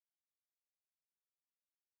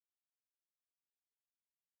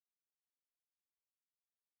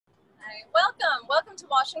Welcome to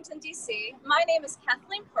Washington, D.C. My name is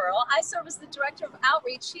Kathleen Pearl. I serve as the Director of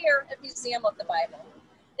Outreach here at Museum of the Bible.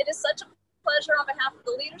 It is such a pleasure on behalf of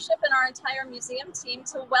the leadership and our entire museum team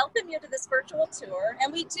to welcome you to this virtual tour,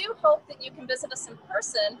 and we do hope that you can visit us in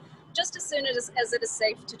person just as soon as it is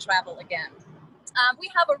safe to travel again.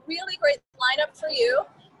 We have a really great lineup for you.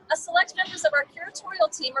 Select members of our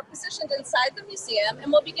curatorial team are positioned inside the museum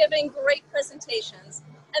and will be giving great presentations.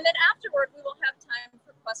 And then afterward, we will have time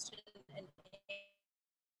for questions and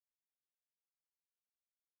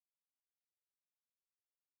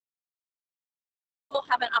we'll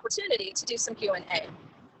have an opportunity to do some Q&A.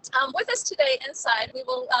 With us today inside, we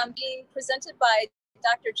will be presented by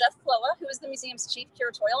Dr. Jeff Kloa, who is the museum's Chief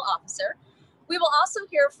Curatorial Officer. We will also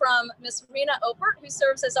hear from Ms. Rena Opert, who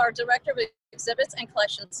serves as our Director of Exhibits and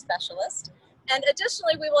Collections Specialist. And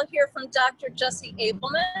additionally, we will hear from Dr. Jesse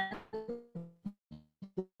Abelman,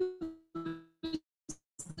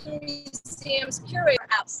 the museum's curator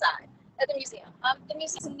outside at the museum. The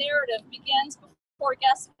museum's narrative begins before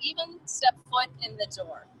guests even step foot in the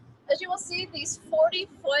door. As you will see, these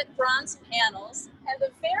 40-foot bronze panels and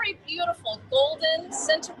the very beautiful golden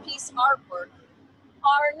centerpiece artwork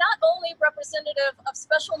are not only representative of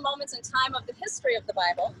special moments in time of the history of the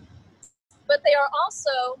Bible, but they are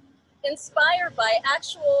also inspired by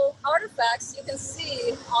actual artifacts you can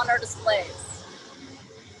see on our displays.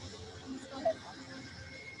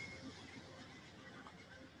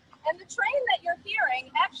 And the train that you're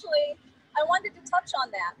hearing, actually, I wanted to touch on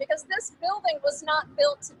that because this building was not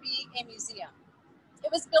built to be a museum.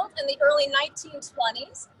 It was built in the early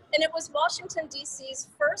 1920s, and it was Washington, D.C.'s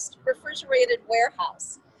first refrigerated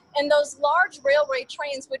warehouse. And those large railway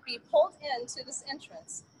trains would be pulled into this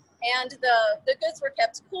entrance, and the goods were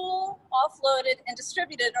kept cool, offloaded, and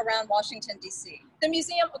distributed around Washington, D.C. The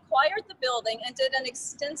museum acquired the building and did an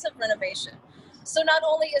extensive renovation. So not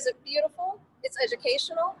only is it beautiful, it's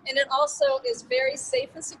educational, and it also is very safe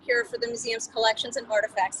and secure for the museum's collections and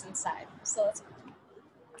artifacts inside. So let's go.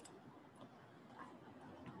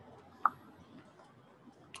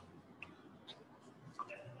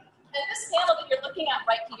 And this panel that you're looking at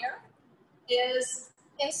right here is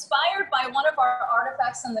inspired by one of our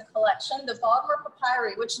artifacts in the collection, the Baltimore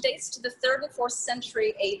Papyri, which dates to the 3rd and 4th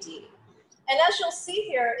century AD. And as you'll see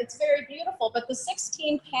here, it's very beautiful, but the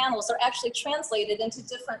 16 panels are actually translated into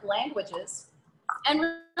different languages. And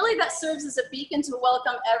really that serves as a beacon to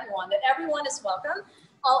welcome everyone, that everyone is welcome.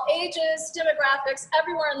 All ages, demographics,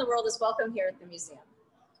 everywhere in the world is welcome here at the museum.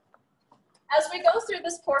 As we go through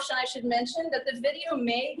this portion, I should mention that the video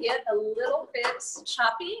may get a little bit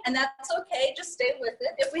choppy, and that's okay, just stay with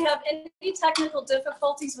it. If we have any technical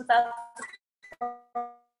difficulties with that,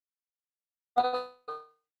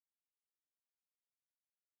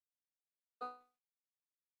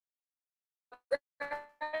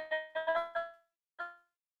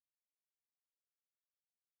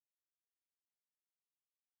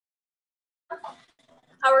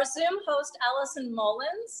 our Zoom host, Allison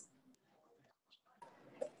Mullins.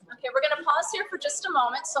 Okay, we're going to pause here for just a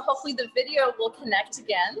moment, so hopefully the video will connect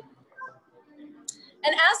again.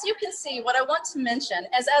 And as you can see, what I want to mention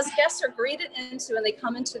is as guests are greeted into and they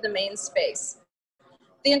come into the main space,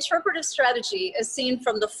 the interpretive strategy is seen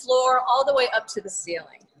from the floor all the way up to the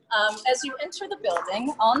ceiling. As you enter the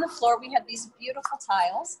building, on the floor we have these beautiful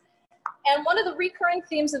tiles. And one of the recurring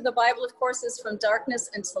themes of the Bible, of course, is from darkness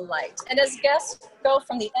into light. And as guests go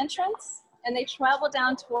from the entrance and they travel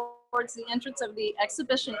down towards the entrance of the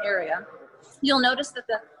exhibition area, you'll notice that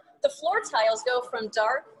the floor tiles go from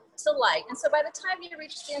dark to light. And so by the time you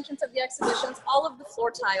reach the entrance of the exhibitions, all of the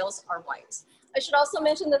floor tiles are white. I should also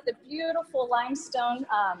mention that the beautiful limestone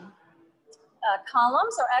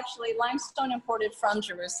columns are actually limestone imported from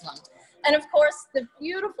Jerusalem. And of course, the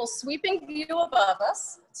beautiful sweeping view above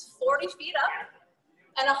us, it's 40 feet up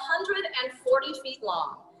and 140 feet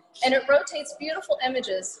long. And it rotates beautiful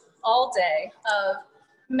images all day of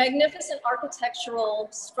magnificent architectural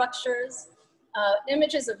structures,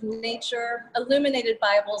 images of nature, illuminated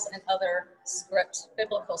Bibles, and other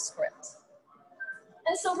biblical script.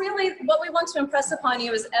 And so really what we want to impress upon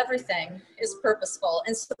you is everything is purposeful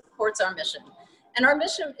and supports our mission. And our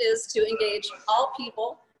mission is to engage all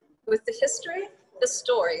people with the history, the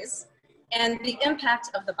stories, and the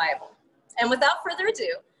impact of the Bible. And without further ado,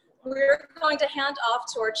 we're going to hand off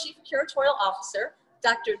to our Chief Curatorial Officer,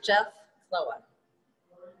 Dr. Jeff Kloa.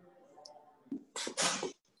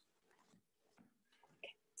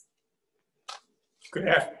 Good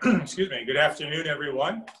afternoon,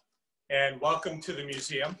 everyone, and welcome to the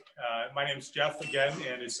museum. My name is Jeff again,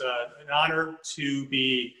 and it's an honor to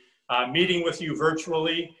be meeting with you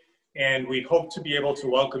virtually, and we hope to be able to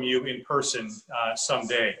welcome you in person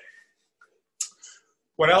someday.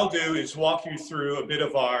 What I'll do is walk you through a bit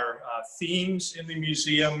of our themes in the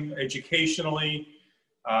museum educationally,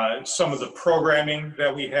 some of the programming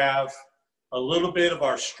that we have, a little bit of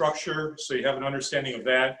our structure so you have an understanding of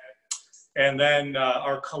that, and then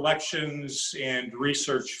our collections and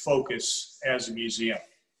research focus as a museum.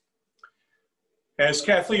 As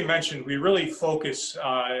Kathleen mentioned, we really focus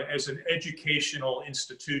as an educational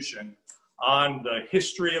institution on the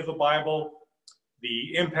history of the Bible,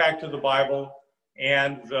 the impact of the Bible,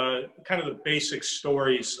 and the kind of the basic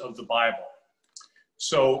stories of the Bible.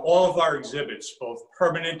 So all of our exhibits, both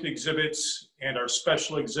permanent exhibits and our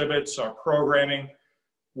special exhibits, our programming,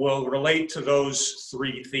 will relate to those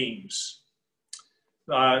three themes.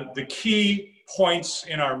 The key points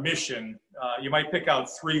in our mission, you might pick out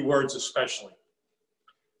three words especially.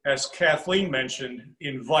 As Kathleen mentioned,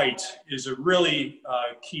 invite is a really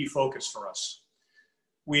key focus for us.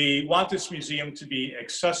 We want this museum to be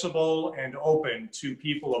accessible and open to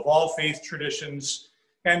people of all faith traditions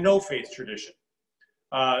and no faith tradition.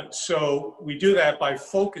 So we do that by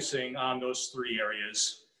focusing on those three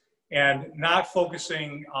areas and not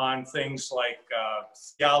focusing on things like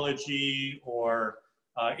theology or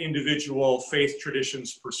individual faith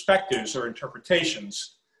traditions' perspectives or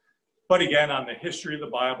interpretations, but again, on the history of the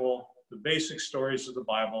Bible, the basic stories of the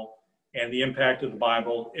Bible, and the impact of the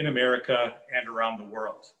Bible in America and around the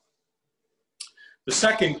world. The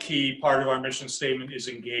second key part of our mission statement is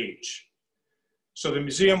engage. So the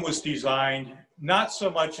museum was designed not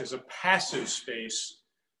so much as a passive space,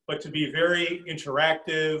 but to be very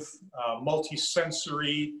interactive,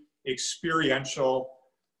 multi-sensory, experiential.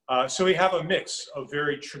 So we have a mix of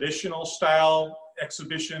very traditional style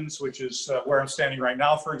exhibitions, which is where I'm standing right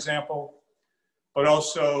now, for example, but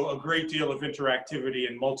also a great deal of interactivity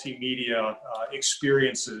and multimedia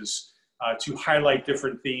experiences to highlight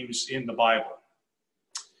different themes in the Bible.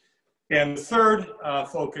 And the third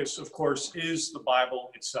focus, of course, is the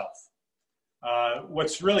Bible itself.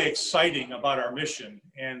 What's really exciting about our mission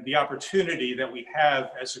and the opportunity that we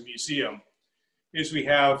have as a museum is we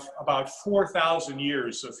have about 4,000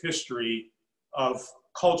 years of history of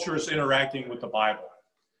cultures interacting with the Bible.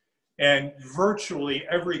 And virtually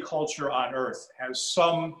every culture on earth has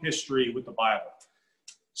some history with the Bible.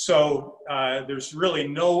 So there's really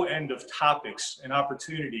no end of topics and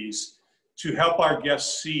opportunities to help our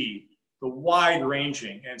guests see the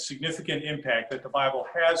wide-ranging and significant impact that the Bible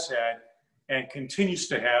has had and continues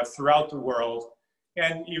to have throughout the world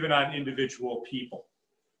and even on individual people.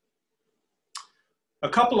 A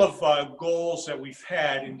couple of goals that we've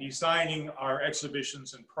had in designing our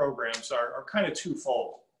exhibitions and programs are kind of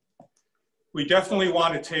twofold. We definitely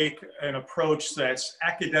want to take an approach that's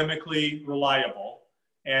academically reliable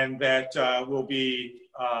and that will be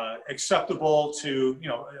acceptable to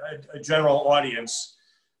a general audience,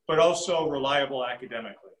 but also reliable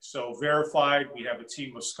academically. So verified, we have a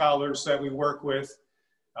team of scholars that we work with.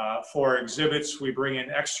 For exhibits, we bring in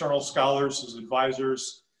external scholars as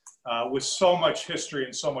advisors. With so much history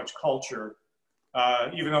and so much culture,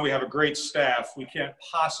 even though we have a great staff, we can't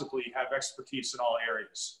possibly have expertise in all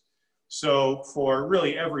areas. So for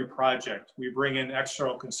really every project, we bring in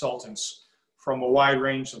external consultants from a wide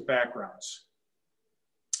range of backgrounds.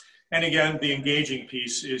 And again, the engaging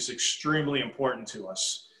piece is extremely important to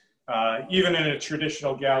us. Even in a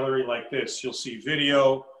traditional gallery like this, you'll see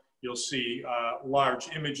video, you'll see large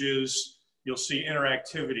images, you'll see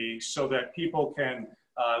interactivity so that people can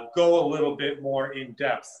go a little bit more in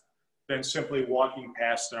depth than simply walking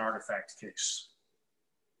past an artifact case.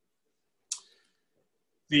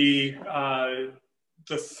 The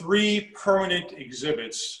three permanent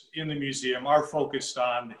exhibits in the museum are focused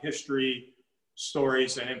on the history,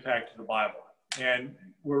 stories, and impact of the Bible. And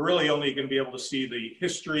we're really only going to be able to see the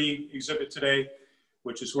history exhibit today,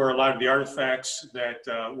 which is where a lot of the artifacts that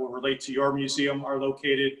will relate to your museum are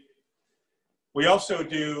located. We also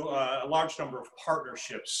do a large number of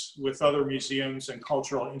partnerships with other museums and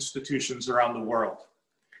cultural institutions around the world.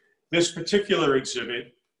 This particular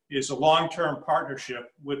exhibit is a long-term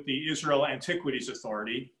partnership with the Israel Antiquities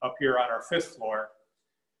Authority up here on our 5th floor.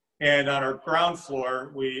 And on our ground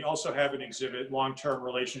floor, we also have an exhibit, long-term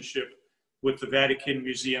relationship with the Vatican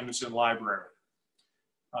Museums and Library.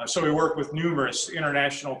 So we work with numerous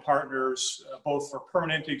international partners, both for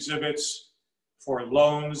permanent exhibits, for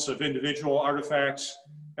loans of individual artifacts,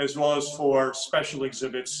 as well as for special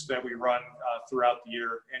exhibits that we run throughout the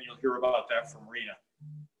year, and you'll hear about that from Rena.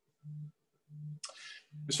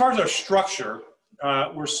 As far as our structure,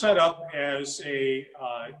 we're set up as a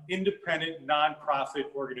independent nonprofit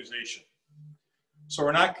organization. So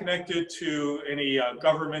we're not connected to any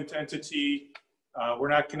government entity We're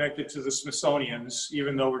not connected to the Smithsonian's,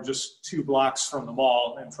 even though we're just 2 blocks from the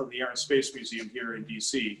mall and from the Air and Space Museum here in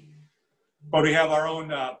DC. But we have our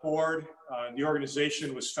own board. The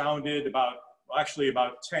organization was founded about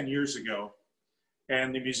 10 years ago,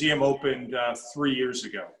 and the museum opened 3 years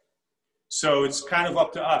ago. So it's kind of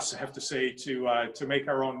up to us, I have to say, to make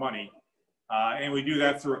our own money. And we do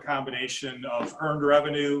that through a combination of earned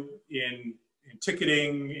revenue in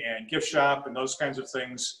ticketing and gift shop and those kinds of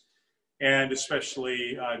things, and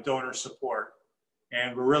especially donor support.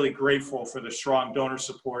 And we're really grateful for the strong donor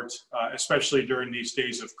support, especially during these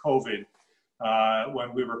days of COVID,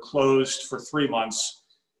 when we were closed for 3 months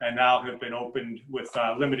and now have been opened with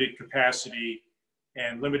limited capacity,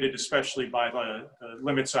 and limited especially by the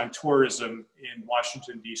limits on tourism in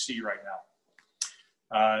Washington, D.C. right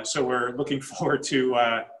now. So we're looking forward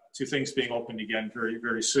to things being opened again very,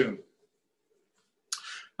 very soon.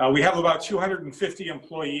 We have about 250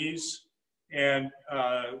 employees, and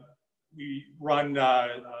we run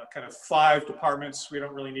kind of 5 departments. We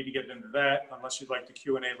don't really need to get into that unless you'd like the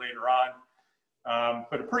Q&A later on.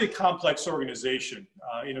 But a pretty complex organization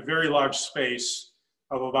in a very large space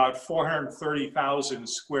of about 430,000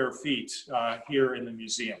 square feet here in the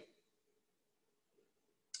museum.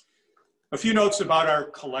 A few notes about our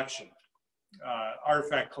collection,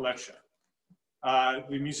 artifact collection.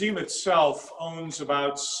 The museum itself owns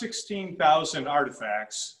about 16,000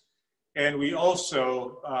 artifacts, and we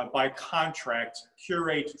also, by contract,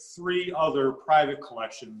 curate 3 other private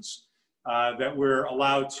collections that we're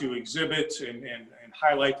allowed to exhibit and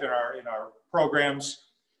highlight in our programs,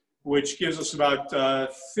 which gives us about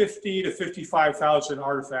 50 to 55,000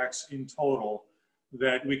 artifacts in total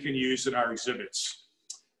that we can use in our exhibits.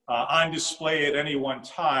 On display at any one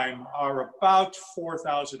time are about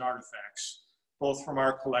 4,000 artifacts, both from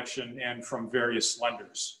our collection and from various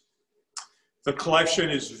lenders. The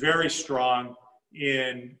collection is very strong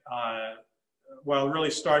in, well,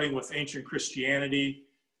 really starting with ancient Christianity,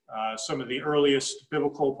 some of the earliest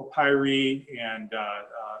biblical papyri and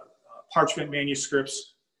parchment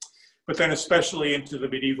manuscripts, but then especially into the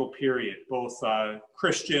medieval period, both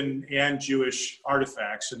Christian and Jewish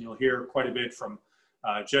artifacts. And you'll hear quite a bit from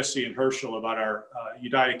Jesse and Herschel about our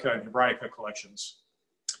Judaica and Hebraica collections.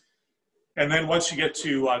 And then once you get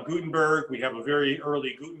to Gutenberg, we have a very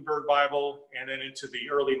early Gutenberg Bible, and then into the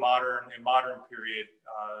early modern and modern period,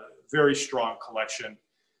 very strong collection,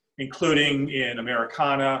 including in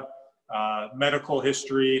Americana, medical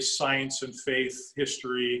history, science and faith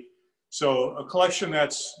history. So a collection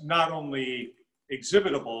that's not only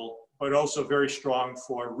exhibitable, but also very strong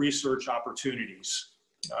for research opportunities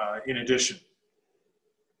in addition.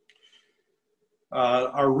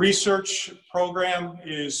 Our research program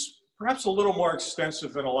is perhaps a little more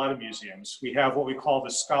extensive than a lot of museums. We have what we call the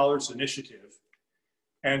Scholars Initiative.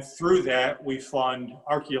 And through that, we fund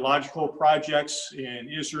archaeological projects in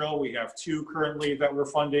Israel. We have 2 currently that we're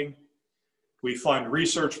funding. We fund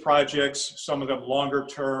research projects, some of them longer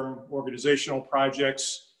term organizational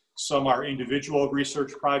projects. Some are individual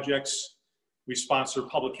research projects. We sponsor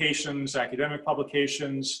publications, academic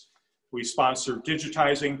publications. We sponsor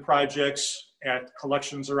digitizing projects at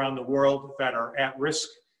collections around the world that are at risk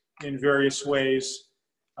in various ways.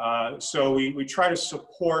 So we try to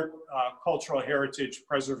support cultural heritage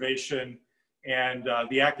preservation and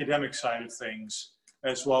the academic side of things,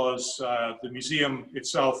 as well as the museum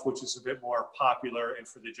itself, which is a bit more popular and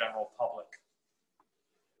for the general public.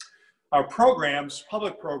 Our programs,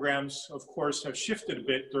 public programs, of course, have shifted a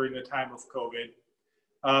bit during the time of COVID,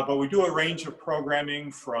 but we do a range of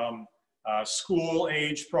programming from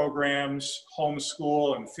school-age programs,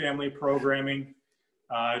 homeschool and family programming,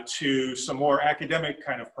 to some more academic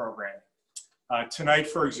kind of programming. Tonight,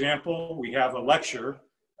 for example, we have a lecture.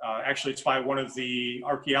 Actually, it's by one of the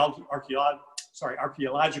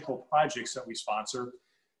archaeological projects that we sponsor,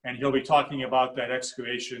 and he'll be talking about that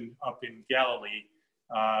excavation up in Galilee,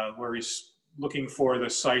 where he's looking for the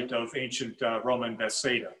site of ancient Roman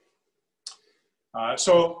Bethsaida.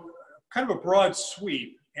 So kind of a broad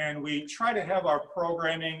sweep, and we try to have our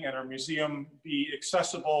programming and our museum be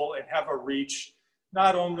accessible and have a reach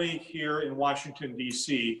not only here in Washington,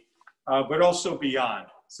 D.C., but also beyond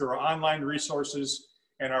through our online resources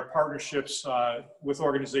and our partnerships with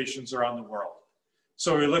organizations around the world.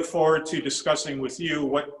 So we look forward to discussing with you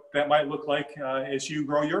what that might look like as you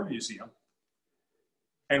grow your museum.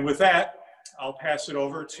 And with that, I'll pass it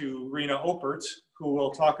over to Rena Opert, who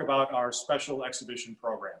will talk about our special exhibition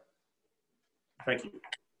program. Thank you.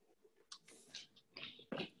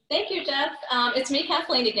 Thank you, Jeff. It's me,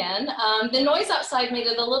 Kathleen, again. The noise outside made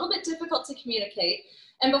it a little bit difficult to communicate.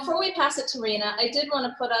 And before we pass it to Rena, I did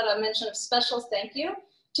want to put out a mention of special thank you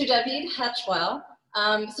to David Hetchwell.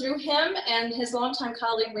 Through him and his longtime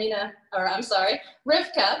colleague Rivka,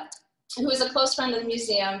 who is a close friend of the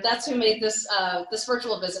museum, that's who made this, this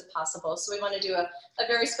virtual visit possible. So we want to do a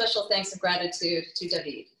very special thanks and gratitude to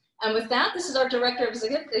David. And with that, this is our Director of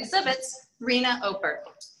Exhibits, Rena Oper.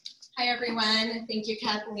 Hi everyone, thank you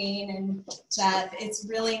Kathleen and Jeff. It's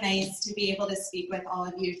really nice to be able to speak with all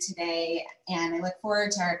of you today, and I look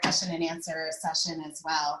forward to our question and answer session as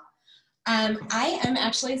well. I am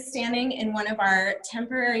actually standing in one of our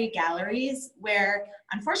temporary galleries where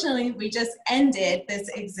unfortunately we just ended this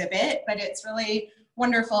exhibit, but it's really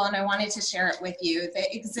wonderful and I wanted to share it with you.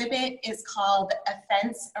 The exhibit is called A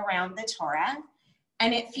Fence Around the Torah,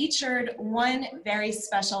 and it featured one very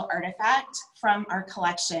special artifact from our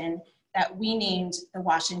collection that we named the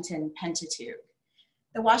Washington Pentateuch.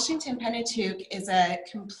 The Washington Pentateuch is a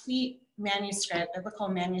complete manuscript, biblical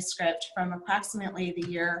manuscript from approximately the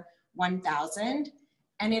year 1000,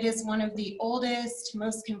 and it is one of the oldest,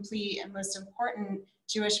 most complete, and most important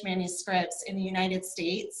Jewish manuscripts in the United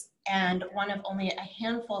States, and one of only a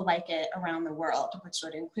handful like it around the world, which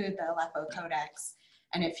would include the Aleppo Codex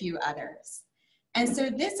and a few others. And so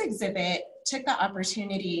this exhibit took the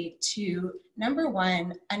opportunity to, number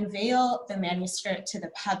one, unveil the manuscript to the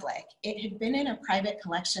public. It had been in a private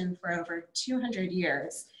collection for over 200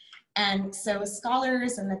 years. And so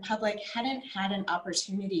scholars and the public hadn't had an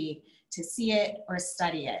opportunity to see it or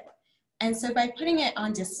study it. And so by putting it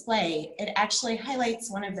on display, it actually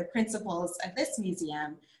highlights one of the principles of this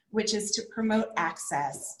museum, which is to promote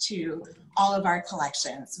access to all of our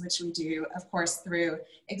collections, which we do, of course, through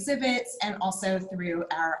exhibits and also through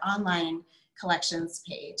our online collections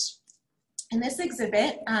page. And this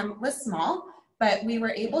exhibit was small, but we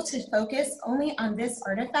were able to focus only on this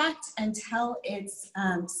artifact and tell its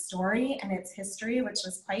story and its history, which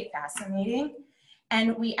was quite fascinating.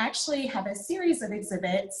 And we actually have a series of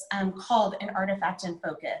exhibits called An Artifact in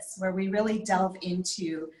Focus, where we really delve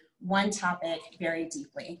into one topic very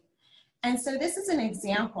deeply. And so this is an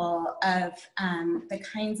example of the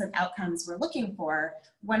kinds of outcomes we're looking for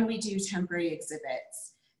when we do temporary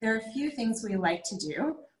exhibits. There are a few things we like to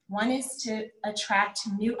do. One is to attract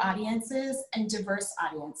new audiences and diverse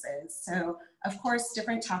audiences. So of course,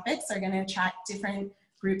 different topics are going to attract different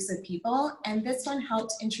groups of people, and this one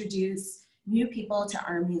helped introduce new people to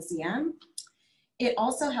our museum. It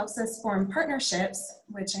also helps us form partnerships,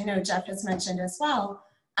 which I know Jeff has mentioned as well,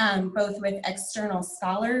 both with external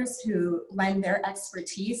scholars who lend their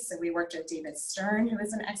expertise. So we worked with David Stern, who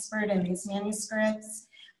is an expert in these manuscripts,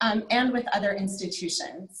 and with other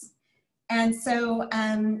institutions. And so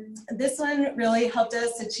this one really helped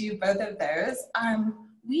us achieve both of those.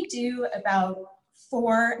 We do about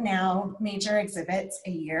 4 now major exhibits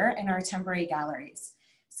a year in our temporary galleries.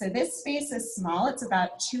 So this space is small, it's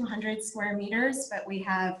about 200 square meters, but we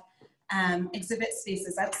have exhibit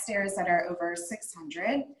spaces upstairs that are over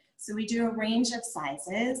 600. So we do a range of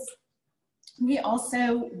sizes. We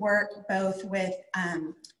also work both with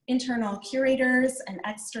internal curators and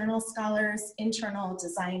external scholars, internal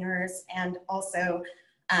designers, and also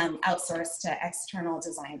outsourced to external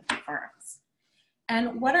design firms.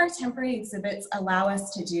 And what our temporary exhibits allow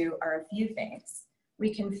us to do are a few things.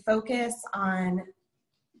 We can focus on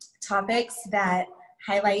topics that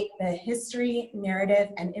highlight the history, narrative,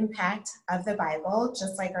 and impact of the Bible,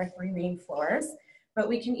 just like our 3 main floors. But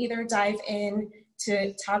we can either dive in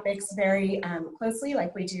to topics very closely,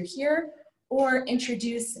 like we do here, or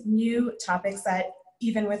introduce new topics that,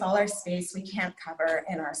 even with all our space, we can't cover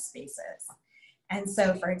in our spaces. And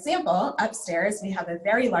so, for example, upstairs, we have a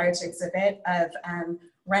very large exhibit of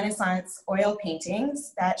Renaissance oil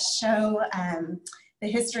paintings that show the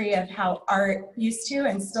history of how art used to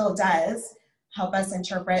and still does help us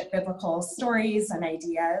interpret biblical stories and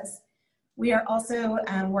ideas. We are also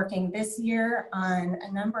working this year on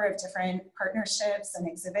a number of different partnerships and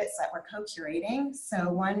exhibits that we're co-curating.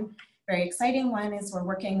 So one very exciting one is we're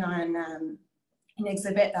working on an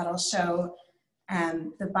exhibit that'll show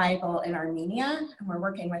the Bible in Armenia, and we're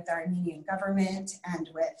working with the Armenian government and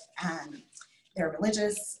with their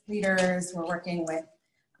religious leaders. We're working with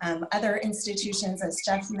other institutions, as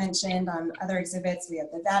Jeff mentioned, on other exhibits. We have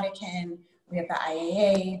the Vatican, we have the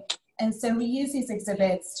IAA, and so we use these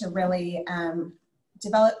exhibits to really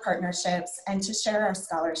develop partnerships and to share our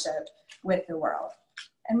scholarship with the world.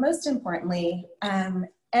 And most importantly,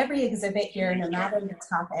 every exhibit here, no matter the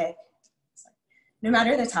topic,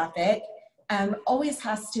 always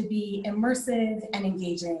has to be immersive and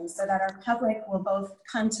engaging so that our public will both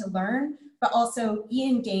come to learn, but also be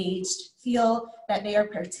engaged, feel that they are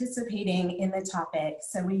participating in the topic.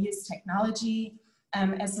 So we use technology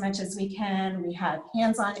as much as we can. We have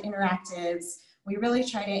hands-on interactives. We really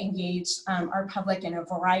try to engage our public in a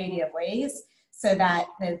variety of ways so that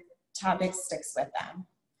the topic sticks with them.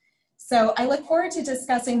 So I look forward to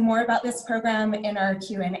discussing more about this program in our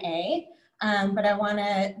Q&A, but I want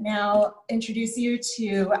to now introduce you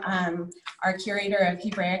to our curator of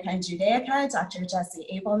Hebraica and Judaica, Dr. Jesse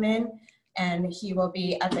Abelman, and he will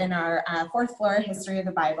be up in our 4th floor History of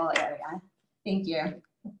the Bible area. Thank you.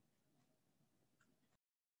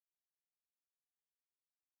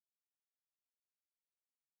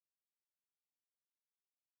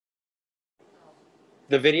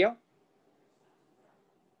 The video?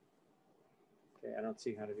 Okay, I don't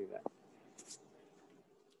see how to do that.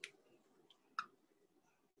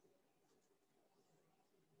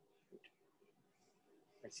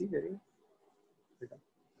 I see video.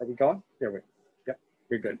 Are we going? There we go. Yep,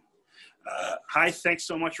 you're good. Hi, thanks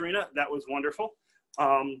so much, Rena. That was wonderful.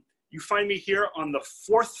 You find me here on the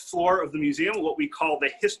 4th floor of the museum, what we call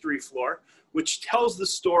the history floor, which tells the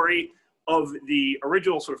story of the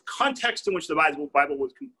original sort of context in which the Bible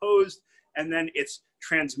was composed, and then its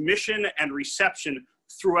transmission and reception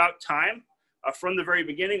throughout time, from the very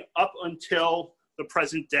beginning up until the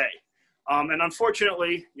present day. And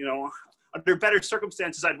unfortunately, you know, under better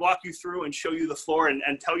circumstances, I'd walk you through and show you the floor and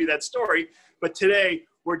tell you that story. But today,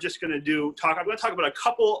 we're just going to I'm going to talk about a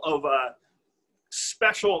couple of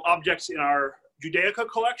special objects in our Judaica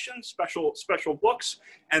collection, special books,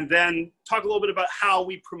 and then talk a little bit about how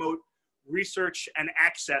we promote research and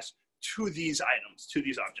access to these items, to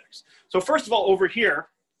these objects. So first of all, over here,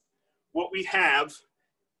 what we have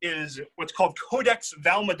is what's called Codex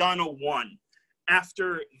Valmadana I,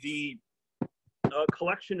 after the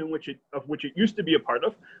collection of which it used to be a part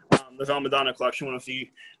of, the Valmadana collection, one of the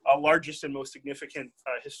largest and most significant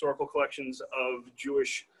historical collections of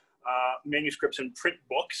Jewish manuscripts and print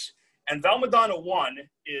books. And Valmadana I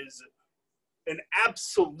is an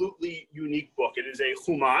absolutely unique book. It is a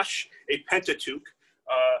Chumash, a Pentateuch.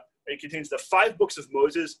 It contains the 5 books of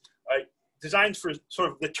Moses, designed for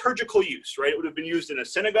sort of liturgical use, right? It would have been used in a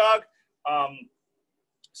synagogue.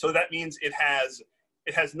 So that means it has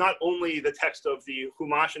not only the text of the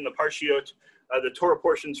Chumash and the Parshiot, the Torah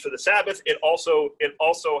portions for the Sabbath, it also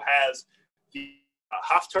has the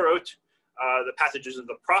Haftarot, the passages of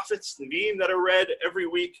the prophets, the Nevi'im that are read every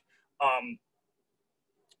week,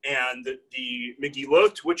 and the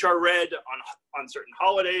Megillot, which are read on certain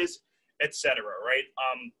holidays, etc. Right?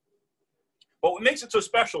 But what makes it so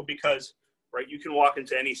special, because right, you can walk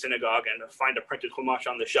into any synagogue and find a printed Chumash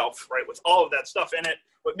on the shelf, right, with all of that stuff in it.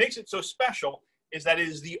 What makes it so special is that it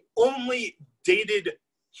is the only dated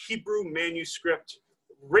Hebrew manuscript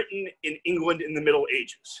written in England in the Middle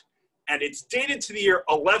Ages, and it's dated to the year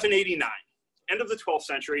 1189. End of the 12th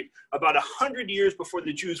century, about 100 years before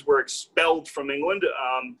the Jews were expelled from England,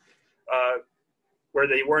 where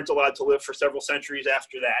they weren't allowed to live for several centuries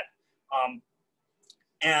after that.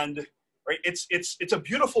 And right, it's a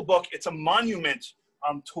beautiful book. It's a monument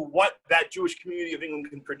to what that Jewish community of England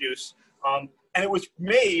can produce. And it was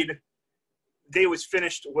made. It was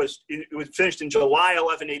finished in July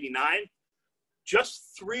 1189.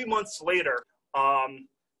 Just 3 months later,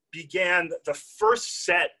 began the first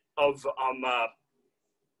set of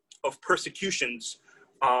persecutions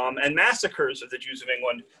and massacres of the Jews of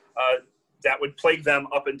England that would plague them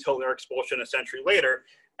up until their expulsion a century later.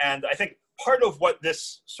 And I think part of what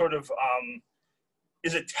this sort of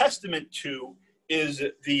is a testament to is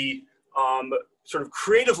the sort of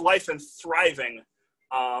creative life and thriving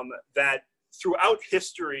that throughout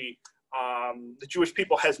history the Jewish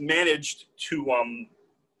people has managed to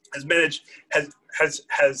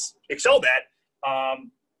has excelled at,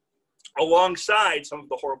 alongside some of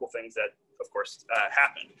the horrible things that, of course,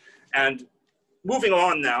 happened. And moving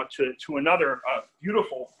on now to another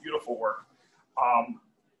beautiful work.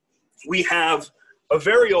 We have a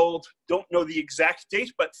very old, don't know the exact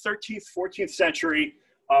date, but 13th, 14th century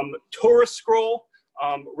Torah scroll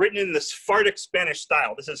written in the Sephardic Spanish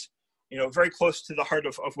style. This is, you know, very close to the heart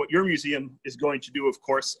of what your museum is going to do, of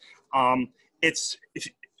course. It's,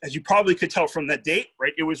 as you probably could tell from that date,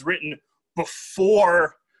 right, it was written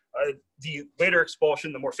before the later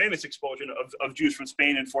expulsion, the more famous expulsion of Jews from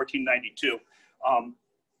Spain in 1492.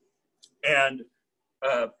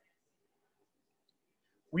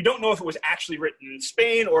 We don't know if it was actually written in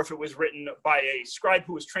Spain or if it was written by a scribe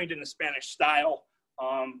who was trained in the Spanish style,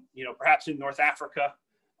 you know, perhaps in North Africa.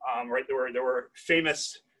 Right, there were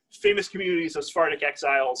famous communities of Sephardic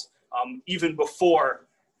exiles even before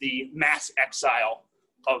the mass exile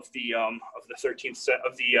of the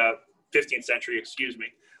 15th century, excuse me.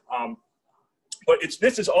 But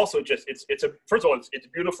this is also just, first of all, it's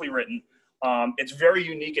beautifully written. It's very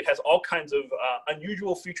unique. It has all kinds of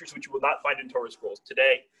unusual features which you will not find in Torah scrolls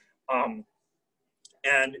today.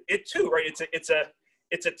 And it too, right? It's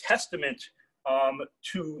a testament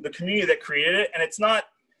to the community that created it, and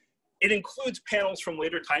it includes panels from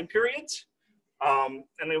later time periods. And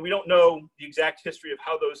then we don't know the exact history of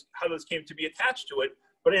how those came to be attached to it,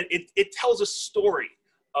 but it tells a story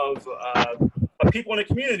of people in a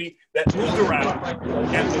community that moved around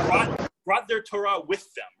and brought their Torah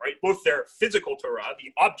with them, right? Both their physical Torah,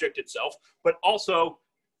 the object itself, but also,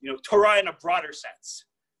 Torah in a broader sense,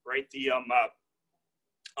 right? The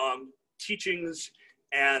teachings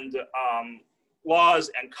and laws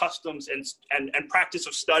and customs and practice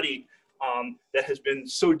of study that has been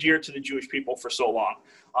so dear to the Jewish people for so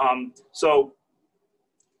long. So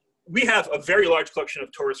we have a very large collection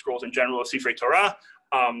of Torah scrolls in general, of Sifrei Torah,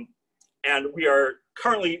 and we are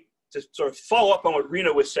currently, to sort of follow up on what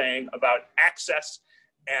Rena was saying about access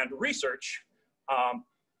and research,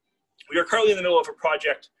 we are currently in the middle of a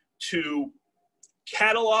project to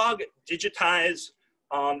catalog, digitize,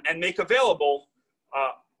 and make available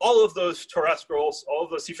all of those Torah scrolls, all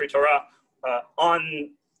of those Sifrei Torah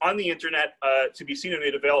on the internet to be seen and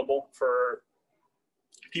made available for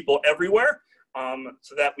people everywhere,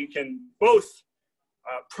 so that we can both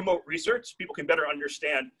promote research, people can better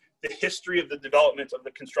understand the history of the development of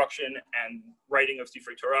the construction and writing of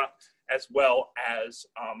Sifrei Torah, as well as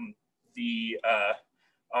the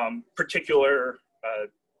particular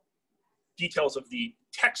details of the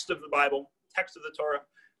text of the Bible, text of the Torah,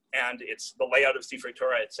 and it's the layout of Sifrei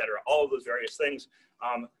Torah, etc. All of those various things.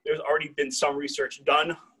 There's already been some research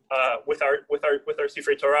done with our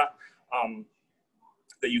Sifrei Torah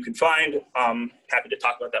that you can find. Happy to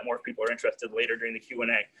talk about that more if people are interested later during the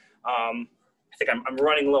Q&A. I think I'm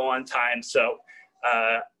running low on time, so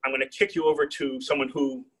I'm going to kick you over to someone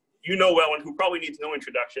who you know well and who probably needs no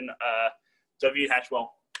introduction, David Hatchwell,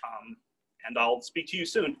 and I'll speak to you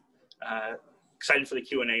soon. Excited for the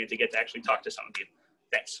Q&A and to get to actually talk to some of you.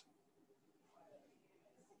 Thanks.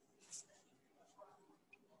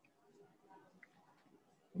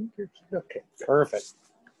 Okay, perfect.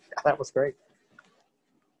 That was great.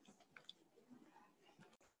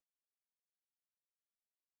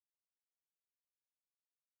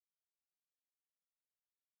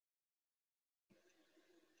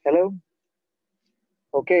 Hello?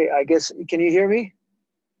 Okay, I guess, can you hear me?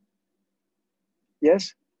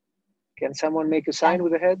 Yes? Can someone make a sign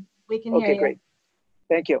with a head? We can hear you. Okay, great.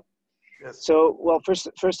 Thank you. Yes. So, well, first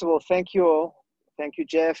of all, thank you all. Thank you,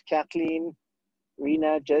 Jeff, Kathleen,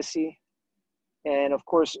 Rena, Jesse, and of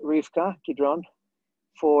course, Rivka Kidron,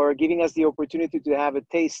 for giving us the opportunity to have a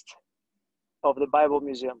taste of the Bible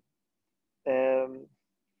Museum.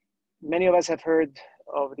 Many of us have heard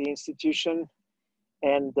of the institution,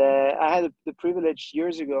 and I had the privilege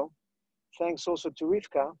years ago, thanks also to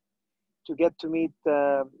Rivka, to get to meet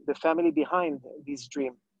the family behind this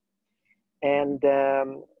dream. And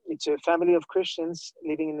it's a family of Christians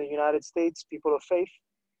living in the United States, people of faith,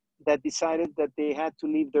 that decided that they had to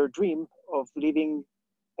leave their dream of leaving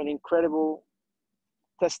an incredible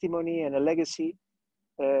testimony and a legacy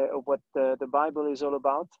of what the Bible is all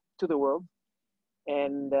about to the world.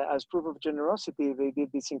 And as proof of generosity, they did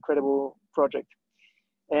this incredible project.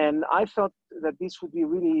 And I thought that this would be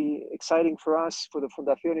really exciting for us, for the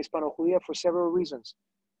Fundación HispanoJudía, for several reasons.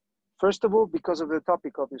 First of all, because of the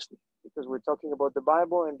topic, obviously, because we're talking about the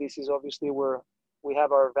Bible, and this is obviously where we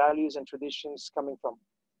have our values and traditions coming from.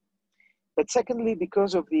 But secondly,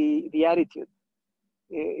 because of the attitude.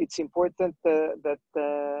 It's important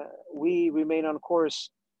that we remain on course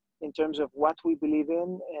in terms of what we believe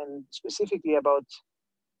in, and specifically about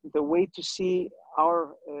the way to see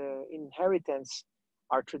our inheritance,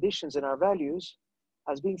 our traditions and our values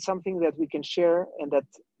as being something that we can share, and that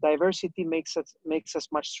diversity makes us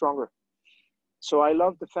much stronger. So I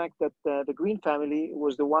love the fact that the Green family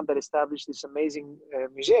was the one that established this amazing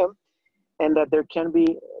museum, and that there can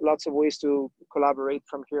be lots of ways to collaborate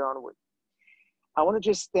from here onward. I want to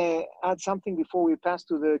just add something before we pass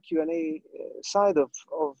to the Q&A side of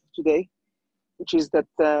today, which is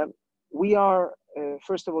that we are,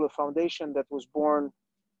 first of all, a foundation that was born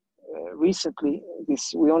recently.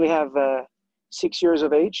 We only have 6 years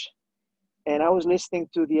of age. And I was listening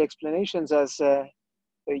to the explanations as a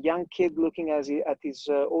young kid looking at his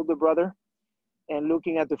older brother, and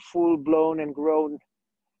looking at the full-blown and grown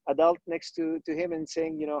adult next to him, and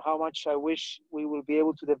saying, you know, how much I wish we will be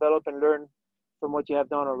able to develop and learn from what you have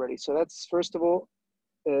done already. So that's, first of all,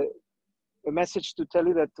 a message to tell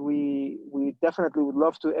you that we definitely would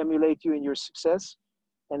love to emulate you in your success,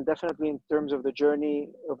 and definitely in terms of the journey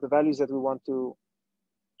of the values that we want to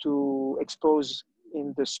expose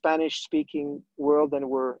in the Spanish-speaking world, and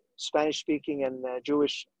we're Spanish-speaking and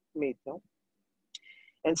Jewish meet, no?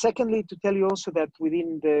 And secondly, to tell you also that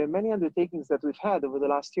within the many undertakings that we've had over the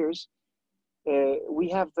last years, we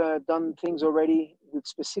have done things already with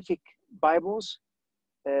specific Bibles,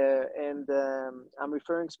 and I'm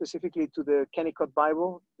referring specifically to the Kennicott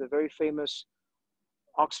Bible, the very famous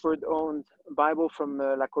Oxford-owned Bible from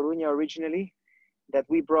La Coruña originally, that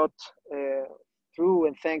we brought through,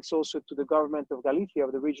 and thanks also to the government of Galicia,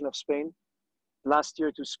 of the region of Spain, last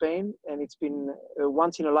year to Spain. And it's been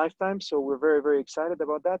once in a lifetime, so we're very, very excited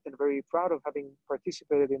about that and very proud of having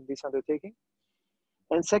participated in this undertaking.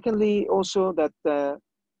 And secondly, also that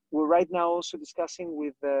we're right now also discussing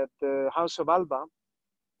with the House of Alba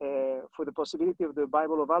for the possibility of the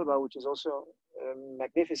Bible of Alba, which is also a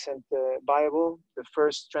magnificent Bible, the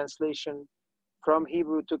first translation from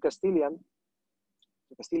Hebrew to Castilian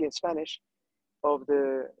Spanish of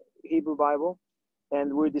the Hebrew Bible.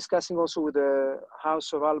 And we're discussing also with the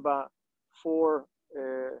House of Alba for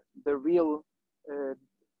the real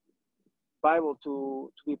Bible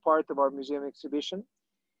to be part of our museum exhibition.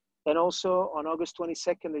 And also on August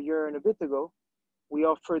 22nd, a year and a bit ago, we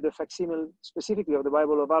offered a facsimile specifically of the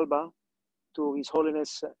Bible of Alba to His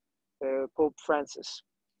Holiness Pope Francis.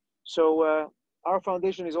 So our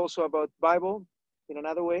foundation is also about Bible in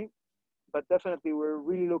another way, but definitely we're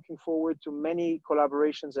really looking forward to many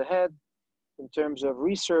collaborations ahead in terms of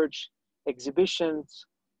research, exhibitions,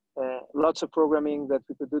 lots of programming that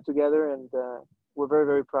we could do together, and we're very,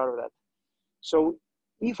 very proud of that. So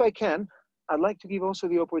if I can, I'd like to give also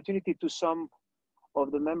the opportunity to some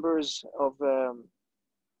of the members of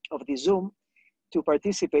the Zoom to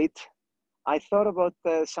participate. I thought about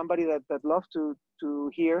somebody that I'd love to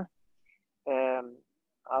hear.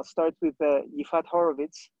 I'll start with Yifat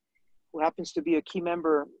Horowitz, who happens to be a key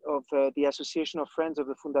member of the Association of Friends of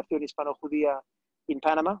the Fundación HispanoJudía in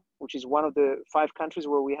Panama, which is one of the 5 countries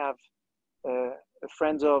where we have a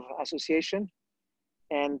Friends of Association.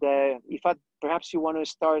 And Yifat, perhaps you want to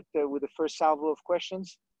start with the first salvo of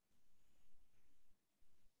questions.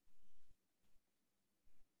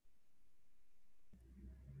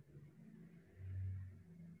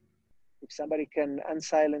 If somebody can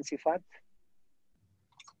unsilence Yifat.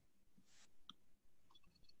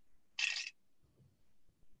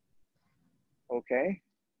 Okay,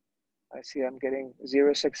 I see I'm getting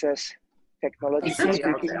 0 success technologically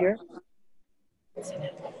speaking here.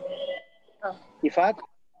 Yifat?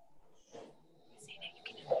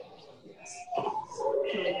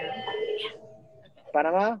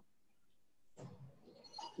 Panama?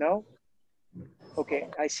 No? Okay,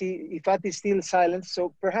 I see Yifat is still silent,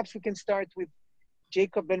 so perhaps we can start with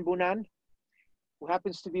Jacob Ben Bunan, who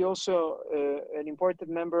happens to be also an important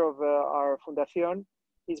member of our Fundación.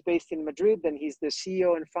 He's based in Madrid, and he's the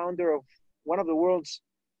CEO and founder of one of the world's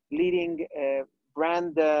leading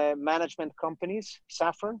brand management companies,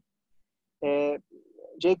 Saffron.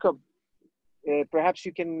 Jacob, perhaps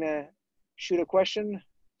you can shoot a question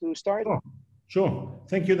to start. Oh, sure.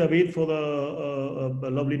 Thank you, David, for the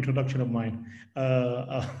lovely introduction of mine.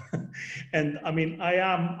 And I mean, I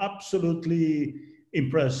am absolutely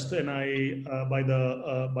impressed, and by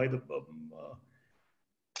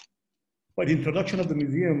the introduction of the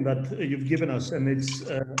museum that you've given us, and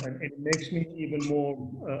it makes me even more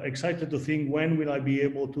excited to think, when will I be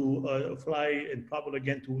able to fly and travel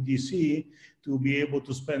again to DC to be able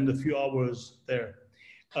to spend a few hours there.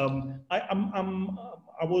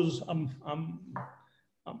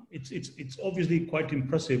 It's obviously quite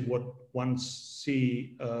impressive what one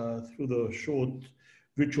see through the short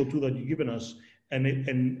virtual tour that you've given us, and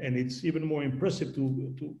it's even more impressive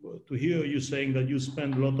to hear you saying that you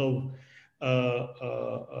spend a lot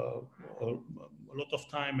of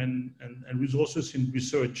time and resources in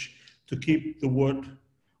research to keep the Word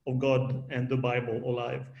of God and the Bible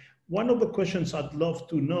alive. One of the questions I'd love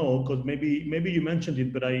to know, because maybe you mentioned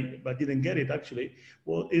it, but I didn't get it actually,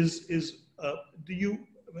 well, do you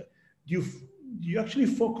actually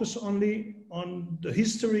focus only on the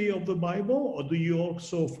history of the Bible, or do you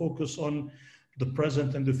also focus on the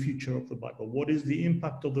present and the future of the Bible? What is the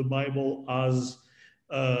impact of the Bible as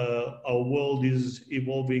our world is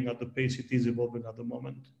evolving at the pace it is evolving at the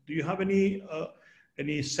moment? Do you have any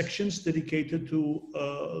sections dedicated to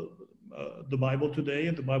the Bible today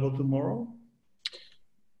and the Bible tomorrow?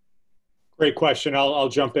 Great question. I'll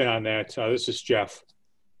jump in on that. This is Jeff.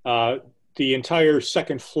 The entire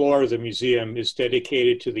second floor of the museum is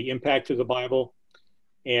dedicated to the impact of the Bible,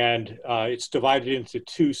 and it's divided into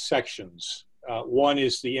 2 sections. One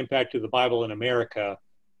is the impact of the Bible in America,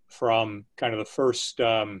 from kind of the first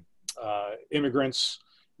immigrants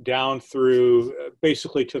down through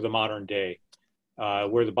basically to the modern day.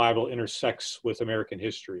 where the Bible intersects with American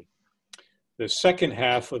history. The second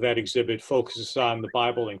half of that exhibit focuses on the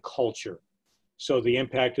Bible and culture. So the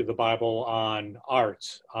impact of the Bible on art,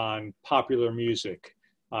 on popular music,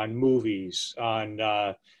 on movies, on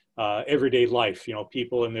everyday life, you know,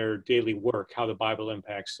 people in their daily work, how the Bible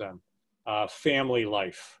impacts them, family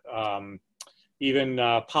life, even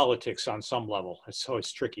politics on some level. It's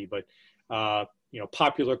always tricky, but you know,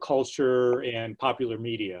 popular culture and popular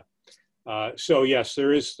media. So yes,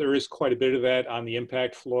 there is quite a bit of that on the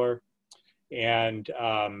impact floor, and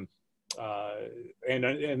then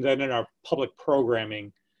in our public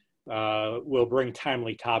programming, we'll bring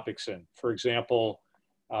timely topics in. For example,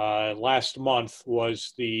 last month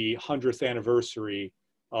was the 100th anniversary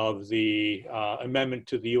of the amendment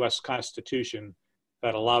to the U.S. Constitution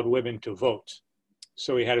that allowed women to vote.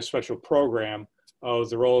 So we had a special program of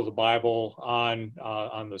the role of the Bible on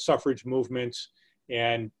the suffrage movement,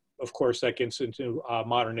 and of course that gets into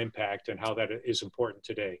modern impact and how that is important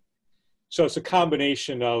today. So it's a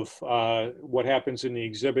combination of what happens in the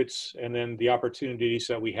exhibits and then the opportunities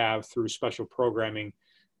that we have through special programming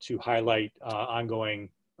to highlight ongoing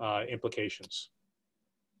implications.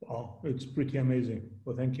 Oh, it's pretty amazing.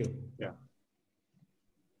 Well, thank you. Yeah.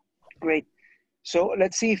 Great. So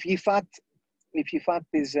let's see if Yifat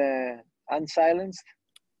is unsilenced.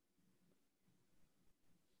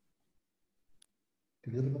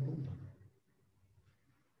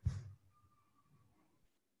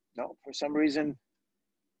 No, for some reason,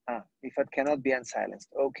 Yifat cannot be unsilenced.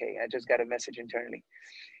 Okay, I just got a message internally.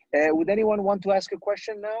 Would anyone want to ask a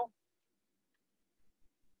question now?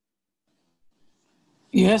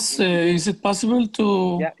 Yes, is it possible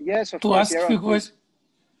to yes, of to course, ask few questions?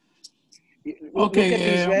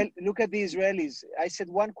 Okay. Look at the Israelis. I said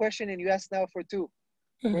one question and you asked now for two,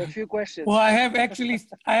 for a few questions. Well, I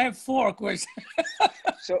have 4 questions.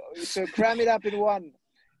 so cram it up in one.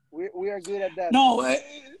 We are good at that. No,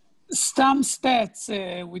 some stats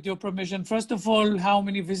with your permission. First of all, how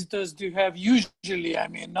many visitors do you have usually? I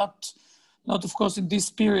mean, not of course in this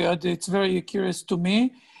period. It's very curious to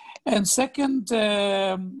me. And second,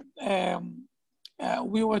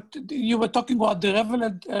 you were talking about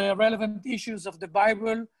the relevant issues of the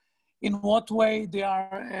Bible, in what way they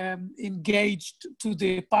are engaged to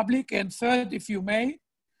the public. And third, if you may,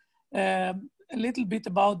 a little bit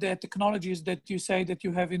about the technologies that you say that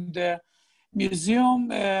you have in the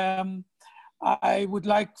museum. I would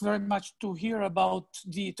like very much to hear about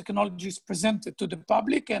the technologies presented to the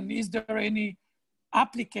public, and is there any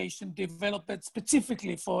application developed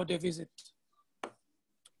specifically for the visit?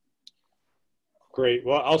 Great.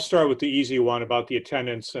 Well, I'll start with the easy one about the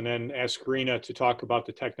attendance and then ask Rena to talk about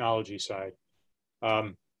the technology side.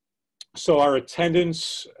 So our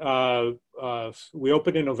attendance, we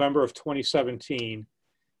opened in November of 2017.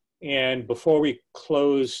 And before we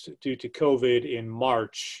closed due to COVID in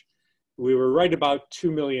March, we were right about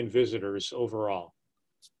 2 million visitors overall.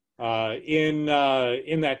 In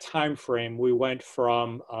that time frame, we went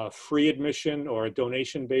from a free admission or a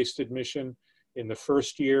donation-based admission in the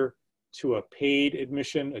first year to a paid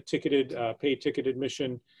admission, a ticketed, paid ticket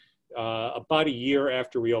admission, about a year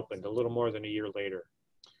after we opened, a little more than a year later.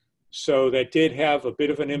 So that did have a bit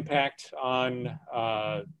of an impact on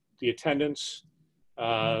the attendance,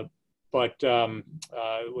 but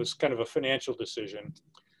it was kind of a financial decision.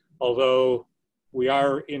 Although we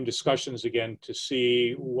are in discussions again to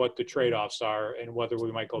see what the trade-offs are and whether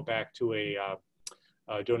we might go back to a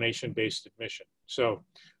donation-based admission.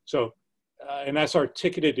 And that's our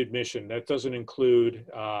ticketed admission. That doesn't include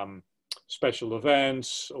special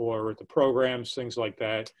events or the programs, things like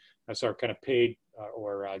that. That's our kind of paid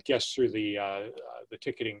or guests through the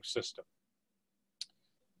ticketing system.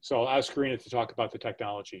 So I'll ask Karina to talk about the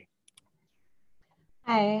technology.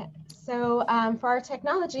 Hi. So for our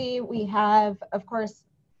technology, we have, of course,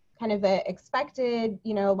 kind of the expected,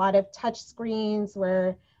 a lot of touch screens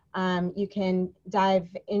where you can dive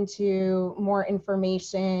into more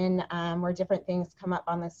information where different things come up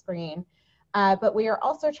on the screen. But we are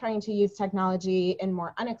also trying to use technology in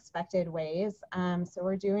more unexpected ways. So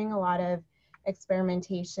we're doing a lot of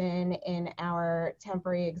experimentation in our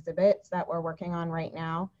temporary exhibits that we're working on right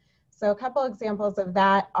now. So a couple examples of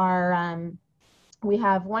that are, we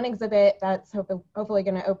have one exhibit that's hopefully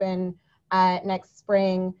going to open next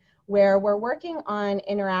spring, where we're working on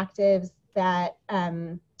interactives that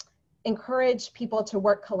encourage people to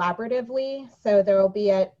work collaboratively. So there will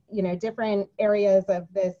be different areas of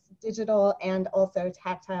this digital and also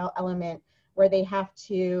tactile element where they have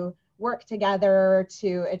to work together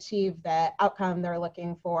to achieve the outcome they're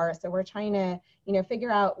looking for. So we're trying to,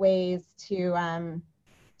 figure out ways to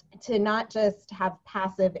to not just have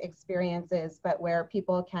passive experiences, but where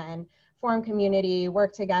people can form community,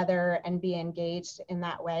 work together, and be engaged in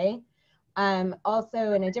that way.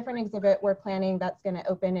 Also, in a different exhibit we're planning that's going to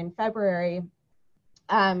open in February,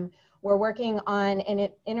 we're working on an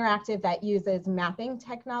interactive that uses mapping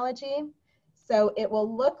technology. So it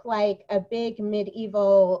will look like a big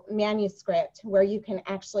medieval manuscript where you can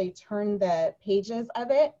actually turn the pages of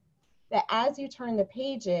it. That as you turn the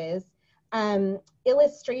pages,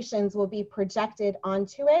 illustrations will be projected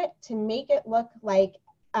onto it to make it look like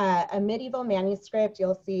a medieval manuscript.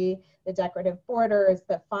 You'll see the decorative borders,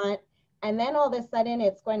 the font, and then all of a sudden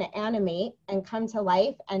it's going to animate and come to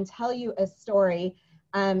life and tell you a story.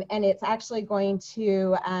 And it's actually going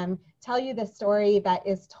to tell you the story that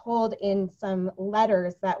is told in some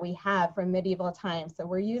letters that we have from medieval times. So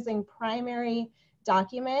we're using primary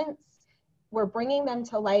documents. We're bringing them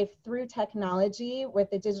to life through technology with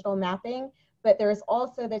the digital mapping, but there's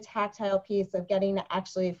also the tactile piece of getting to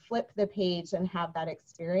actually flip the page and have that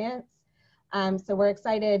experience. So we're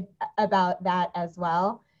excited about that as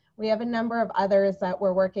well. We have a number of others that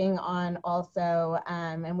we're working on also,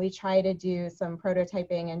 and we try to do some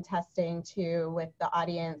prototyping and testing too with the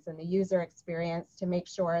audience and the user experience to make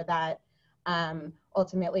sure that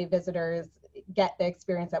ultimately visitors get the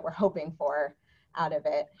experience that we're hoping for out of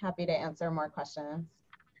it. Happy to answer more questions.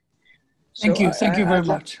 Thank you very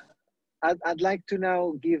much. I'd like to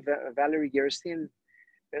now give Valerie Gerstein,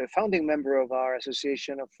 a founding member of our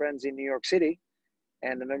Association of Friends in New York City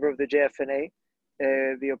and a member of the JFNA,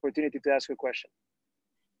 the opportunity to ask a question.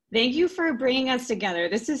 Thank you for bringing us together.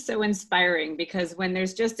 This is so inspiring because when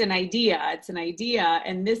there's just an idea, it's an idea,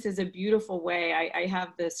 and this is a beautiful way. I have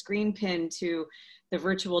the screen pin to the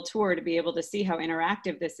virtual tour to be able to see how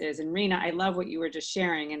interactive this is. And Rena, I love what you were just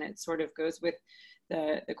sharing, and it sort of goes with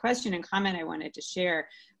the question and comment I wanted to share.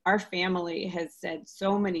 Our family has said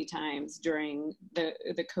so many times during the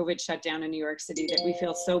COVID shutdown in New York City that we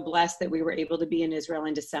feel so blessed that we were able to be in Israel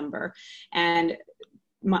in December. And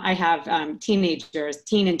I have teenagers,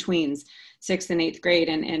 teen and tweens, 6th and 8th grade,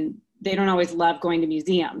 and they don't always love going to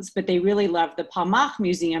museums, but they really love the Palmach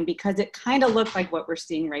Museum because it kind of looked like what we're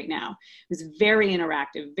seeing right now. It was very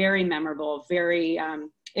interactive, very memorable, very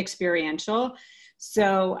experiential.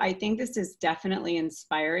 So I think this is definitely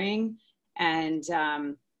inspiring. And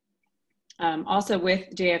also with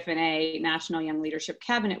JFNA, National Young Leadership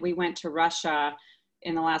Cabinet, we went to Russia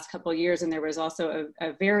in the last couple of years, and there was also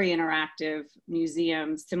a very interactive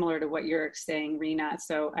museum similar to what you're saying, Rena.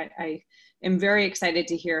 So I am very excited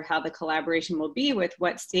to hear how the collaboration will be with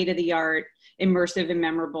what state-of-the-art, immersive and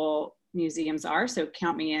memorable museums are. So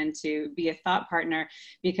count me in to be a thought partner,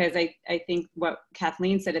 because I think what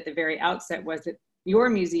Kathleen said at the very outset was that your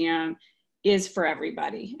museum is for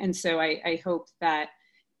everybody. And so I hope that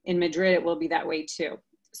in Madrid it will be that way too.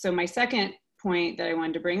 So my second point that I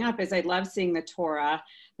wanted to bring up is I love seeing the Torah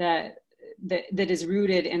that is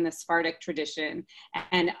rooted in the Sephardic tradition.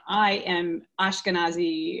 And I am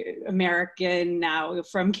Ashkenazi American now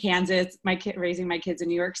from Kansas, raising my kids in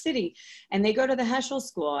New York City, and they go to the Heschel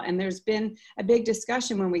School. And there's been a big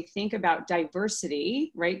discussion when we think about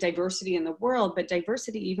diversity, right? Diversity in the world, but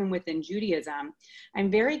diversity even within Judaism.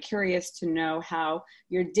 I'm very curious to know how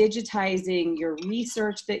you're digitizing your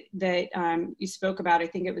research that you spoke about. I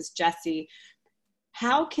think it was Jesse.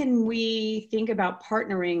 How can we think about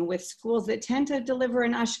partnering with schools that tend to deliver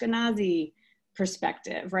an Ashkenazi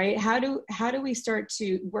perspective, right? How do we start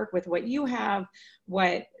to work with what you have,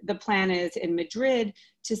 what the plan is in Madrid,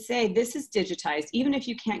 to say this is digitized, even if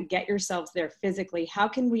you can't get yourselves there physically? How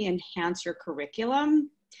can we enhance your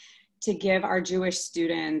curriculum to give our Jewish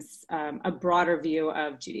students a broader view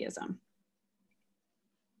of Judaism?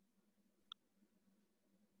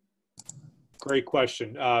 Great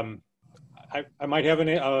question. I might have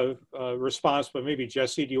a response, but maybe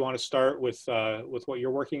Jesse, do you want to start with what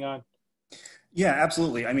you're working on? Yeah,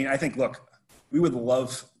 absolutely. I mean, I think, look, we would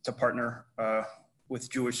love to partner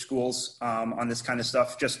with Jewish schools on this kind of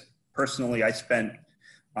stuff. Just personally, I spent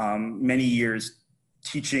many years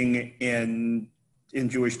teaching in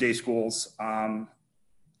Jewish day schools,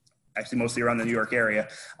 actually mostly around the New York area.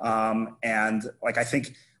 And like, I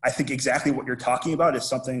think exactly what you're talking about is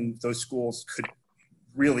something those schools could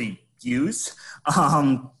really use.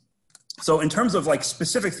 So in terms of like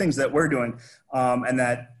specific things that we're doing and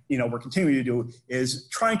that, you know, we're continuing to do, is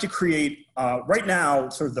trying to create, right now,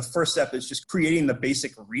 sort of the first step is just creating the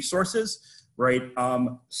basic resources, right?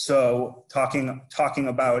 So talking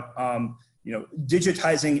about, you know,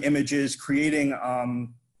 digitizing images, creating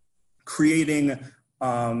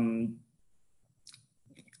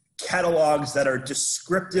catalogs that are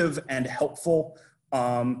descriptive and helpful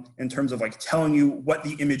in terms of like telling you what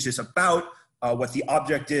the image is about, what the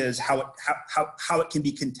object is, how it can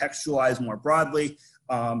be contextualized more broadly,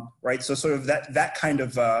 right? So sort of that kind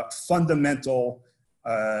of fundamental,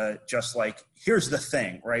 just like, here's the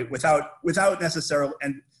thing, right? Without necessarily,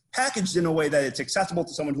 and packaged in a way that it's accessible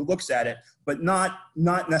to someone who looks at it, but not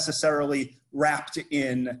necessarily wrapped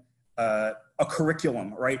in a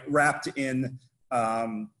curriculum, right? Wrapped in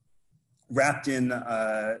the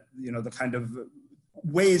kind of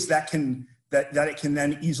ways that it can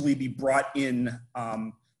then easily be brought in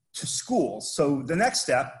to schools. So the next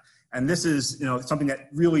step, and this is something that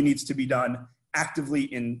really needs to be done actively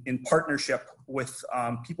in partnership with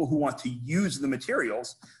people who want to use the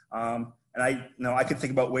materials. And I could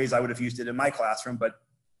think about ways I would have used it in my classroom, but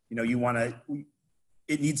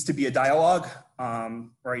it needs to be a dialogue,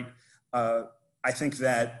 right? I think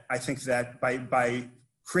that by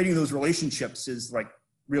creating those relationships is like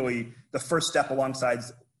really the first step alongside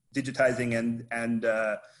digitizing and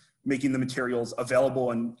making the materials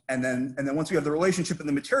available. And then once we have the relationship and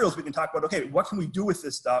the materials, we can talk about, okay, what can we do with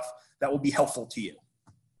this stuff that will be helpful to you?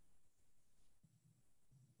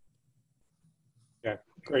 Yeah,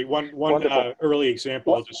 great. One early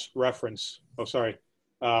example I'll just reference. Oh, sorry.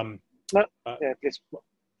 Yeah, please.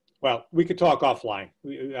 Well, we could talk offline.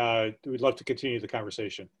 We'd love to continue the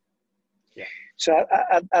conversation. Yeah. So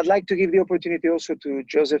I'd like to give the opportunity also to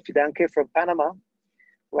Joseph Fidanke from Panama,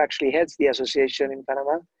 who actually heads the association in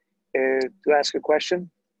Panama, to ask a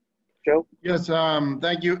question. Joe? Yes,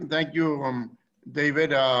 thank you,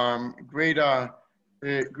 David. Great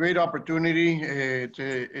opportunity.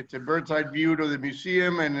 It's a bird's eye view to the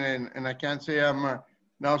museum, and I can't say I'm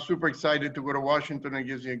now super excited to go to Washington. It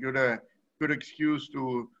gives me a good excuse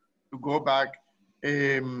to go back.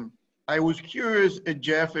 I was curious,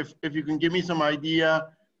 Jeff, if you can give me some idea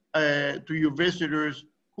to your visitors.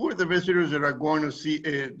 Who are the visitors that are going to see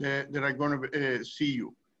see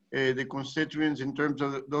you? The constituents, in terms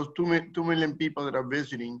of those 2 million people that are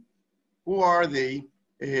visiting. Who are they?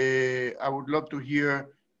 I would love to hear,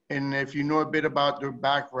 and if you know a bit about their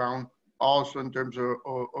background, also in terms of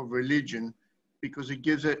religion, because it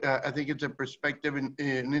gives I think it's a perspective, an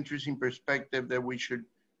interesting perspective that we should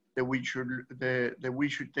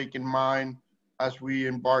take in mind as we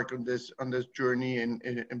embark on this journey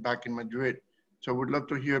and back in Madrid. So we'd love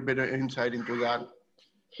to hear a bit of insight into that.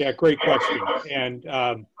 Yeah, great question. And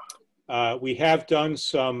we have done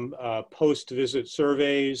some post-visit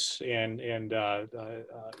surveys and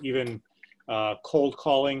even cold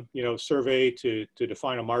calling, survey to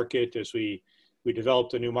define a market, as we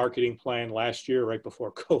developed a new marketing plan last year, right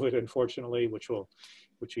before COVID, unfortunately, which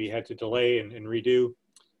we had to delay and redo.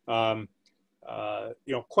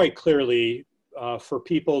 Quite clearly, for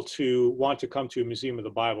people to want to come to a Museum of the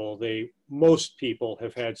Bible, most people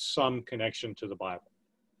have had some connection to the Bible.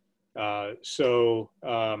 Right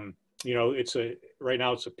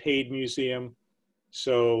now it's a paid museum.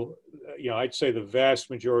 So, I'd say the vast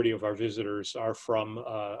majority of our visitors are from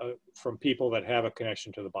people that have a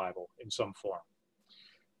connection to the Bible in some form.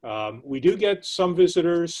 We do get some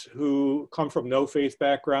visitors who come from no faith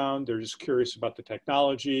background. They're just curious about the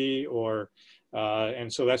technology,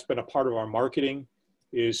 and so that's been a part of our marketing,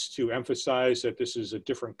 is to emphasize that this is a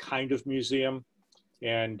different kind of museum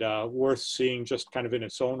and worth seeing just kind of in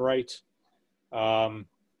its own right.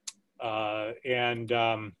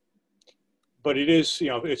 But it is,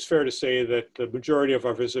 it's fair to say that the majority of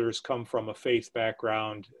our visitors come from a faith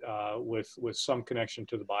background with some connection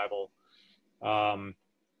to the Bible.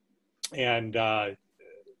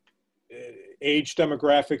 Age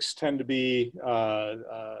demographics tend to be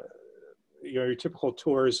your typical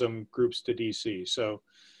tourism groups to DC. So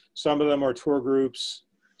some of them are tour groups,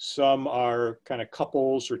 some are kind of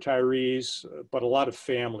couples, retirees, but a lot of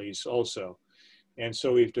families also. And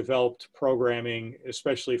so we've developed programming,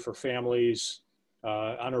 especially for families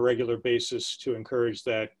on a regular basis, to encourage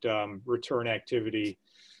that return activity,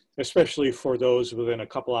 especially for those within a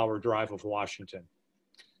couple-hour drive of Washington.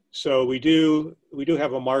 So we do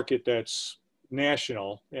have a market that's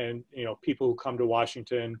national, and people who come to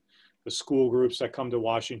Washington, the school groups that come to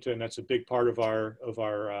Washington, that's a big part of our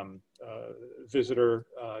visitor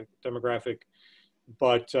demographic.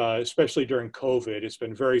 But especially during COVID, it's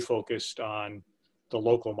been very focused on the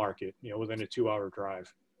local market, within a 2-hour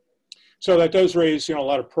drive. So that does raise, a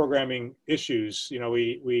lot of programming issues,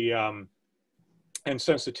 and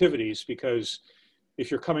sensitivities, because if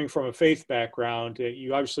you're coming from a faith background,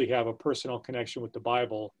 you obviously have a personal connection with the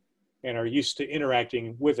Bible and are used to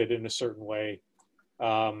interacting with it in a certain way.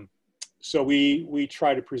 So we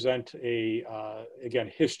try to present again,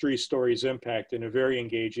 history, stories, impact in a very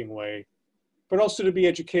engaging way, but also to be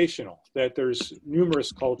educational, that there's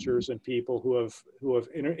numerous cultures and people who have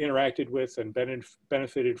interacted with and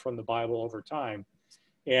benefited from the Bible over time.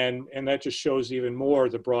 And that just shows even more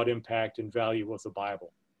the broad impact and value of the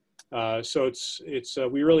Bible. So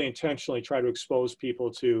we really intentionally try to expose people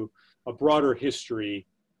to a broader history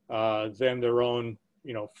than their own,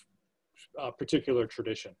 particular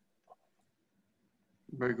tradition.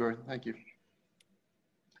 Very good, thank you.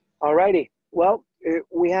 All righty. Well,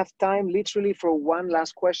 we have time literally for one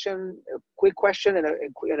last question, a quick question and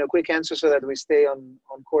a quick answer so that we stay on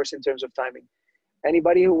course in terms of timing.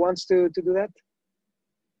 Anybody who wants to do that?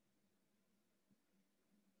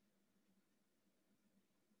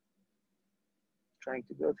 Trying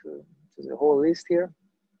to go to the whole list here.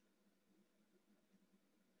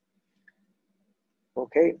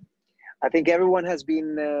 Okay. I think everyone has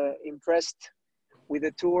been impressed with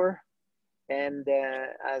the tour. And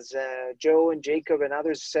as Joe and Jacob and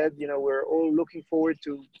others said, we're all looking forward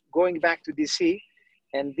to going back to DC,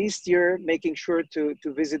 and this year making sure to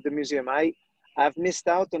visit the museum. I've missed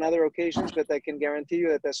out on other occasions, but I can guarantee you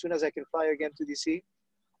that as soon as I can fly again to DC,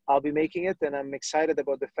 I'll be making it. And I'm excited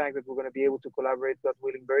about the fact that we're going to be able to collaborate, God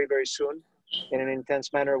willing, very, very soon in an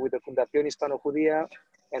intense manner with the Fundación HispanoJudía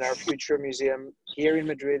and our future museum here in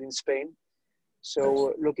Madrid in Spain.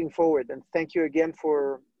 So looking forward, and thank you again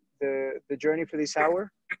for the journey for this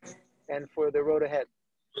hour and for the road ahead.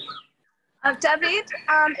 David,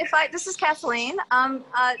 this is Kathleen.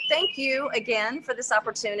 Thank you again for this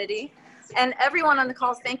opportunity. And everyone on the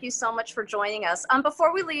call, thank you so much for joining us.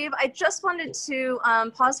 Before we leave, I just wanted to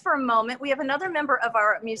pause for a moment. We have another member of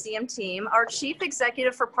our museum team, our Chief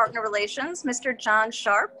Executive for Partner Relations, Mr. John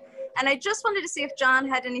Sharp. And I just wanted to see if John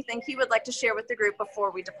had anything he would like to share with the group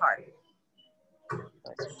before we depart.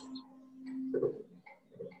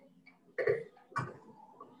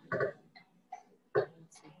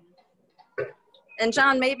 And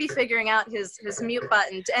John may be figuring out his mute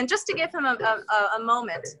button. And just to give him a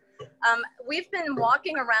moment, we've been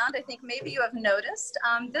walking around. I think maybe you have noticed.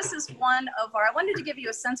 This is I wanted to give you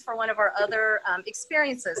a sense for one of our other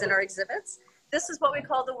experiences in our exhibits. This is what we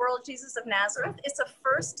call the World Jesus of Nazareth. It's a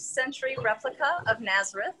 1st century replica of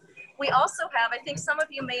Nazareth. We also have, I think some of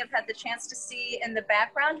you may have had the chance to see in the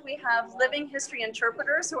background, we have living history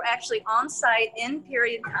interpreters who are actually on site in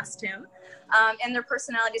period costume and their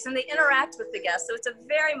personalities, and they interact with the guests. So it's a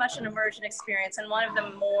very much an immersion experience and one of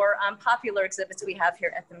the more popular exhibits we have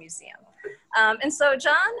here at the museum. And so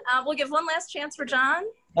John, we'll give one last chance for John.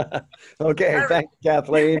 Okay, thanks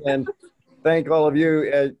Kathleen, and thank all of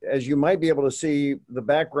you. As you might be able to see, the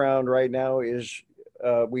background right now is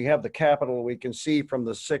we have the Capitol. We can see from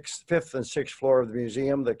the 5th and 6th floor of the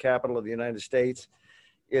museum, the Capitol of the United States.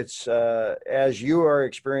 It's, as you are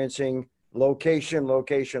experiencing, location,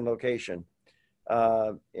 location, location.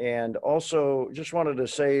 And also just wanted to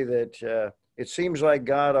say that it seems like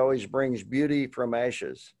God always brings beauty from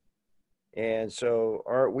ashes. And so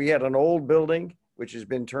we had an old building, which has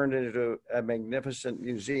been turned into a magnificent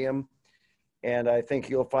museum. And I think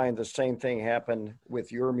you'll find the same thing happen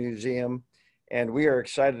with your museum. And we are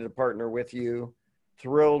excited to partner with you,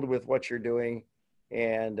 thrilled with what you're doing,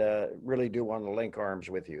 and really do want to link arms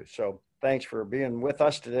with you. So thanks for being with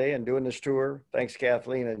us today and doing this tour. Thanks,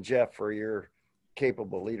 Kathleen and Jeff, for your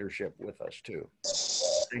capable leadership with us too.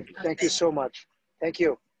 Thank you. Thank you so much. Thank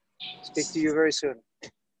you. Speak to you very soon.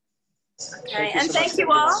 Okay, and thank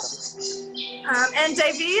you all. And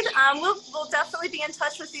David, we'll definitely be in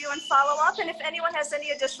touch with you and follow up. And if anyone has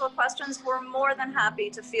any additional questions, we're more than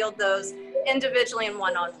happy to field those individually and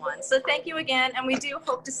one-on-one. So thank you again, and we do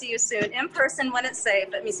hope to see you soon in person when it's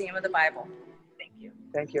safe at Museum of the Bible. Thank you.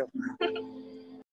 Thank you.